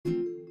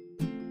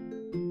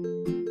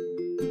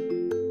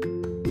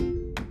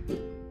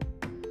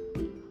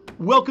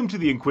Welcome to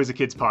the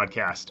Inquisikids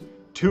podcast.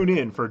 Tune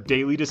in for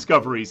daily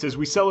discoveries as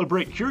we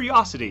celebrate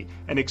curiosity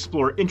and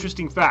explore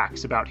interesting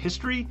facts about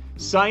history,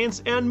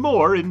 science, and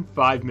more in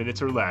 5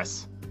 minutes or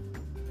less.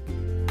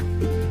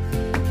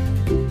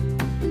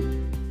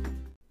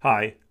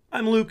 Hi,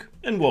 I'm Luke,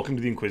 and welcome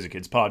to the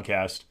Inquisikids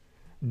podcast.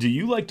 Do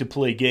you like to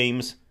play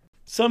games?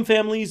 Some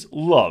families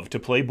love to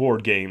play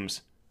board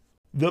games.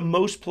 The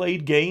most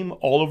played game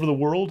all over the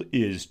world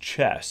is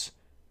chess.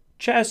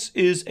 Chess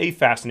is a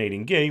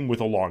fascinating game with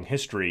a long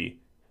history.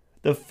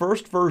 The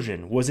first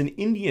version was an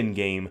Indian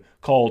game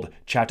called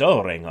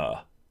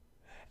Chaturanga.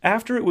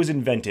 After it was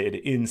invented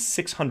in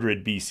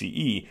 600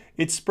 BCE,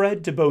 it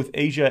spread to both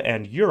Asia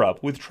and Europe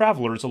with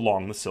travelers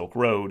along the Silk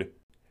Road.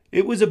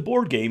 It was a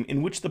board game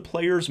in which the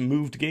players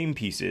moved game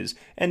pieces,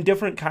 and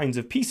different kinds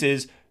of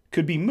pieces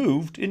could be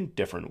moved in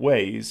different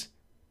ways.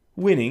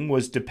 Winning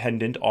was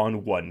dependent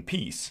on one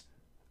piece,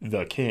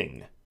 the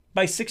king.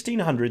 By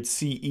 1600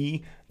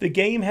 CE, the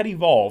game had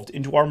evolved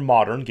into our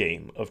modern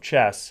game of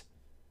chess.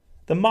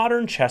 The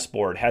modern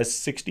chessboard has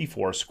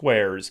 64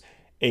 squares,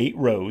 8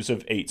 rows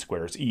of 8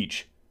 squares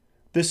each.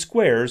 The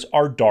squares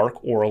are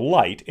dark or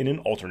light in an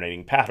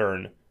alternating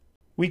pattern.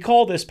 We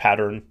call this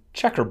pattern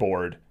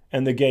checkerboard,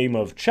 and the game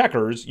of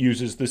checkers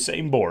uses the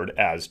same board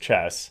as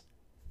chess.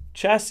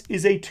 Chess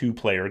is a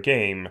two-player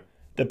game.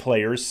 The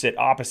players sit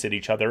opposite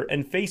each other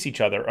and face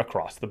each other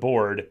across the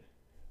board.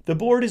 The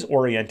board is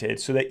oriented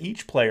so that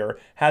each player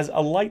has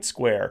a light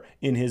square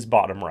in his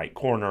bottom right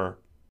corner.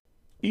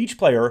 Each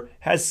player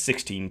has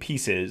 16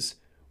 pieces.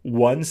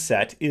 One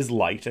set is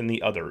light and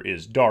the other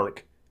is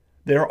dark.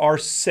 There are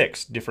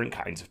 6 different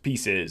kinds of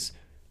pieces: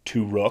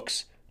 2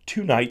 rooks,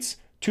 2 knights,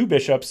 2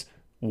 bishops,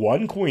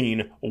 1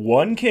 queen,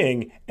 1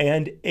 king,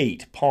 and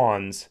 8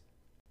 pawns.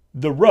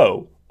 The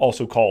row,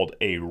 also called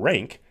a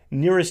rank,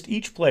 nearest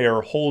each player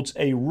holds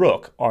a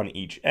rook on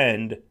each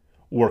end.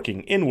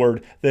 Working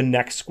inward, the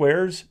next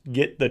squares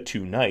get the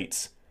 2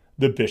 knights.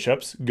 The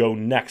bishops go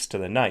next to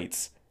the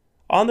knights.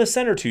 On the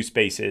center 2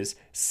 spaces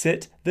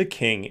sit the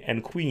king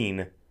and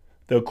queen.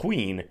 The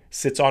queen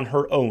sits on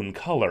her own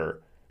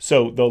color,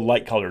 so the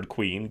light-colored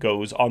queen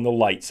goes on the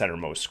light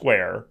centermost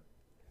square.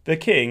 The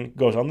king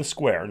goes on the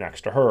square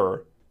next to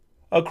her.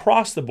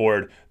 Across the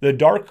board, the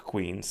dark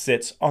queen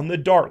sits on the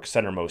dark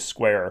centermost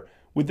square,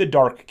 with the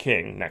dark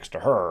king next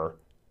to her.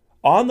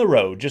 On the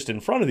row just in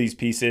front of these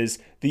pieces,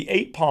 the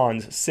 8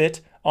 pawns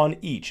sit on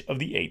each of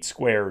the 8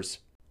 squares.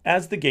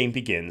 As the game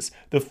begins,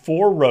 the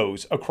 4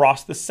 rows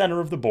across the center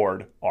of the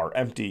board are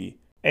empty,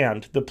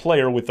 and the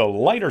player with the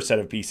lighter set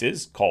of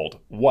pieces, called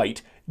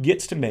white,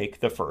 gets to make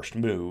the first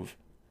move.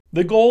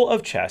 The goal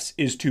of chess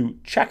is to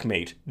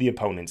checkmate the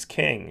opponent's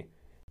king.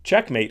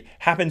 Checkmate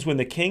happens when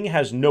the king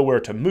has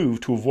nowhere to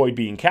move to avoid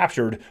being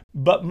captured,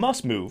 but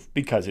must move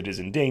because it is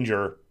in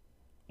danger,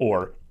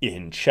 or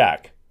in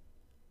check.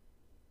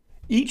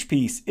 Each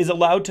piece is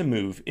allowed to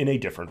move in a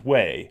different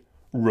way.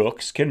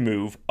 Rooks can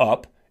move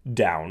up,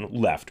 down,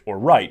 left, or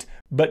right,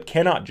 but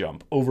cannot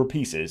jump over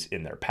pieces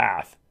in their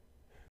path.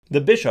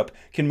 The bishop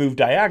can move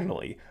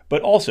diagonally,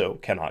 but also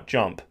cannot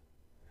jump.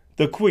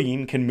 The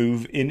queen can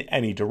move in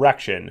any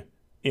direction,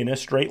 in a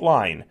straight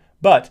line,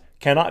 but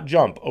cannot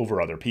jump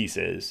over other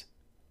pieces.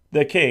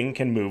 The king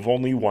can move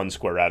only 1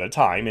 square at a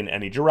time in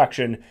any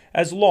direction,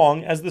 as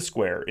long as the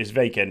square is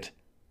vacant.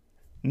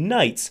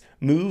 Knights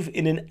move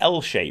in an L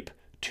shape,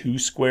 2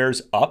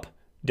 squares up,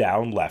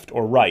 down, left,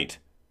 or right,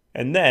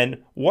 and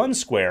then 1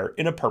 square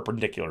in a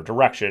perpendicular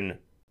direction.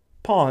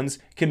 Pawns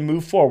can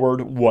move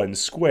forward 1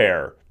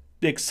 square,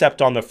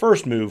 except on the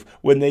first move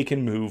when they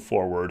can move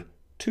forward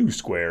 2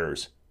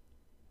 squares.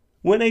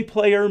 When a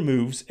player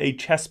moves a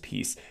chess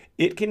piece,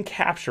 it can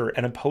capture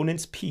an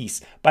opponent's piece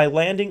by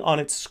landing on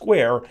its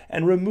square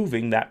and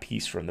removing that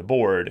piece from the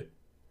board.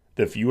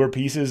 The fewer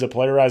pieces a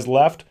player has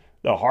left,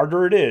 the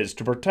harder it is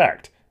to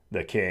protect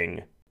the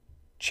king.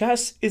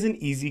 Chess is an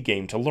easy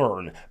game to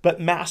learn,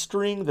 but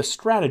mastering the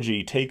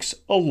strategy takes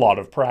a lot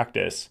of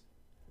practice.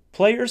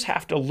 Players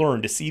have to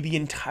learn to see the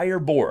entire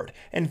board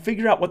and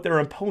figure out what their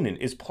opponent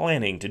is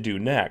planning to do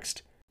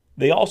next.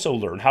 They also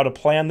learn how to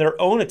plan their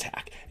own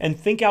attack and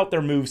think out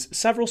their moves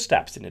several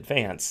steps in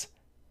advance.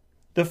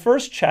 The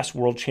first Chess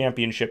World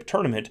Championship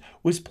tournament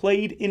was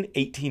played in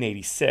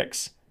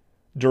 1886.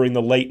 During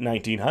the late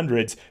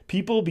 1900s,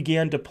 people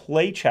began to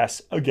play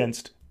chess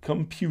against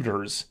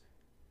computers.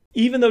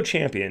 Even though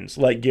champions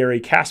like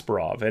Garry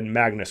Kasparov and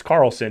Magnus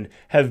Carlsen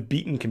have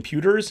beaten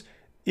computers,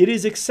 it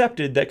is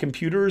accepted that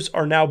computers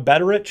are now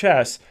better at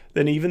chess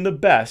than even the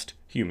best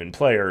human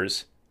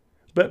players.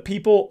 But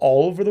people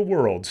all over the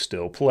world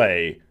still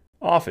play,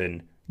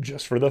 often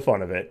just for the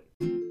fun of it.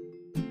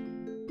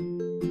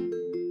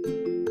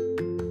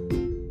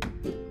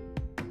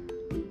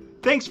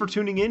 Thanks for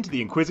tuning in to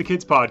the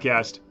Inquisikids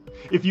podcast.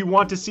 If you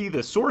want to see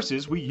the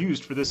sources we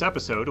used for this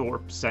episode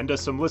or send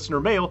us some listener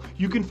mail,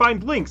 you can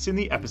find links in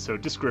the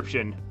episode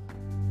description.